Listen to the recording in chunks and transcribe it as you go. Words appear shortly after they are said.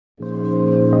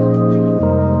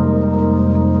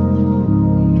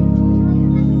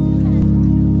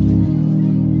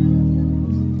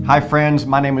Hi friends,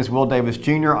 my name is Will Davis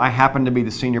Jr. I happen to be the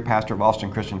senior pastor of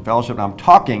Austin Christian Fellowship, and I'm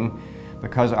talking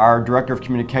because our director of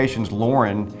communications,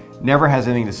 Lauren, never has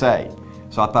anything to say.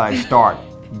 So I thought I'd start.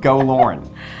 Go, Lauren.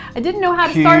 I didn't know how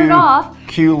to start it off.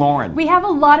 Cue Lauren. We have a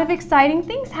lot of exciting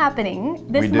things happening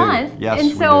this month. Yes,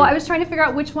 and so I was trying to figure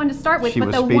out which one to start with.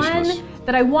 But the one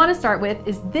that I want to start with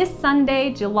is this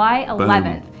Sunday, July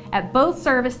 11th. Boom. At both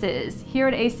services here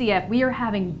at ACF, we are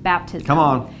having baptism. Come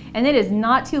on. And it is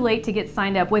not too late to get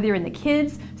signed up, whether you're in the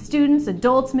kids, students,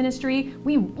 adults ministry.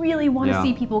 We really want to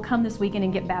see people come this weekend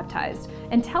and get baptized.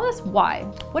 And tell us why.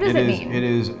 What does it mean? It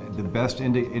is the best,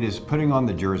 it is putting on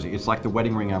the jersey. It's like the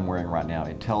wedding ring I'm wearing right now.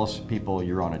 It tells people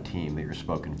you're on a team that you're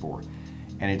spoken for.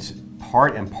 And it's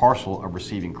part and parcel of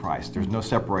receiving Christ. There's no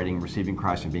separating receiving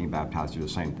Christ and being baptized. They're the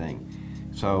same thing.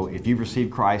 So if you've received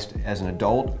Christ as an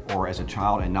adult or as a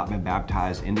child and not been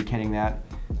baptized, indicating that,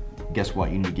 guess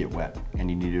what? You need to get wet, and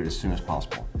you need to do it as soon as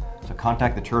possible. So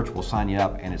contact the church, we'll sign you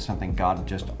up, and it's something God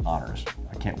just honors.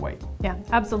 I can't wait. Yeah,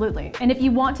 absolutely. And if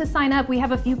you want to sign up, we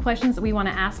have a few questions that we want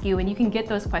to ask you, and you can get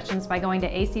those questions by going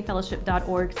to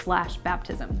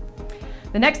acfellowship.org/baptism.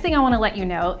 The next thing I want to let you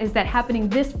know is that happening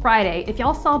this Friday, if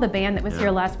y'all saw the band that was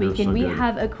here last weekend, we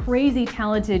have a crazy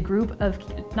talented group of,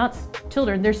 not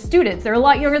children, they're students. They're a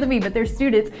lot younger than me, but they're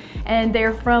students, and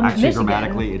they're from Michigan. Actually,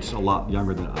 grammatically, it's a lot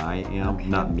younger than I am,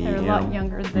 not me. They're a lot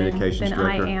younger than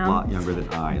I am. A lot younger than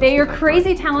I am. They are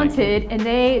crazy talented, and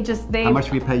they How much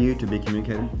do we pay you to be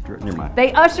communicator? Never mind.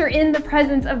 They usher in the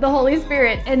presence of the Holy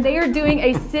Spirit, and they are doing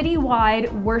a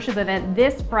citywide worship event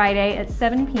this Friday at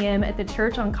 7 p.m. at the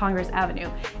church on Congress Avenue.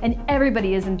 And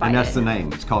everybody is invited. And that's the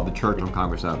name. It's called the Church on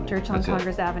Congress Avenue. Church on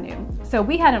Congress Avenue. So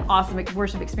we had an awesome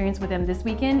worship experience with them this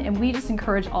weekend, and we just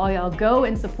encourage all y'all, go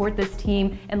and support this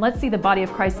team, and let's see the body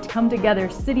of Christ come together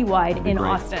citywide in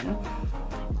Austin.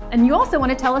 And you also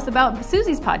want to tell us about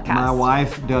Susie's podcast. My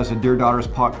wife does a Dear Daughters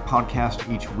podcast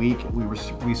each week.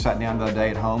 We sat down the other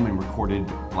day at home and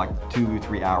recorded like 2 or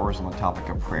 3 hours on the topic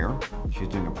of prayer. She's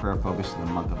doing a prayer focus in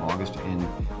the month of August, and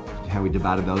how we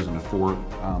divided those into 4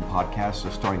 podcasts. So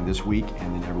starting this week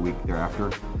and then every week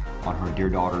thereafter on her Dear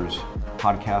Daughters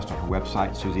podcast on her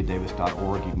website,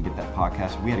 susiedavis.org. You can get that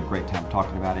podcast. We had a great time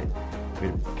talking about it. We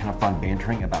had kind of fun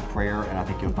bantering about prayer, and I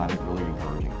think you'll find it really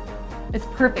encouraging. It's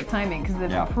perfect timing because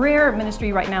the prayer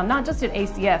ministry right now, not just at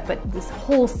ACF, but this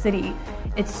whole city,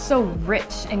 it's so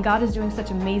rich, and God is doing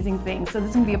such amazing things. So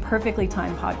this is going to be a perfectly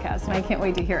timed podcast, and I can't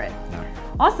wait to hear it. Yeah.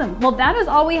 Awesome. Well, that is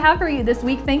all we have for you this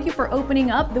week. Thank you for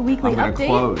opening up the weekly update. I'm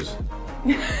going to close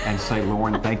and say,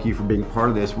 Lauren, thank you for being part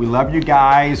of this. We love you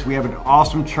guys. We have an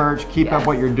awesome church. Keep up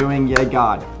what you're doing. Yay,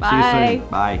 God. Bye. See you soon.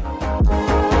 Bye.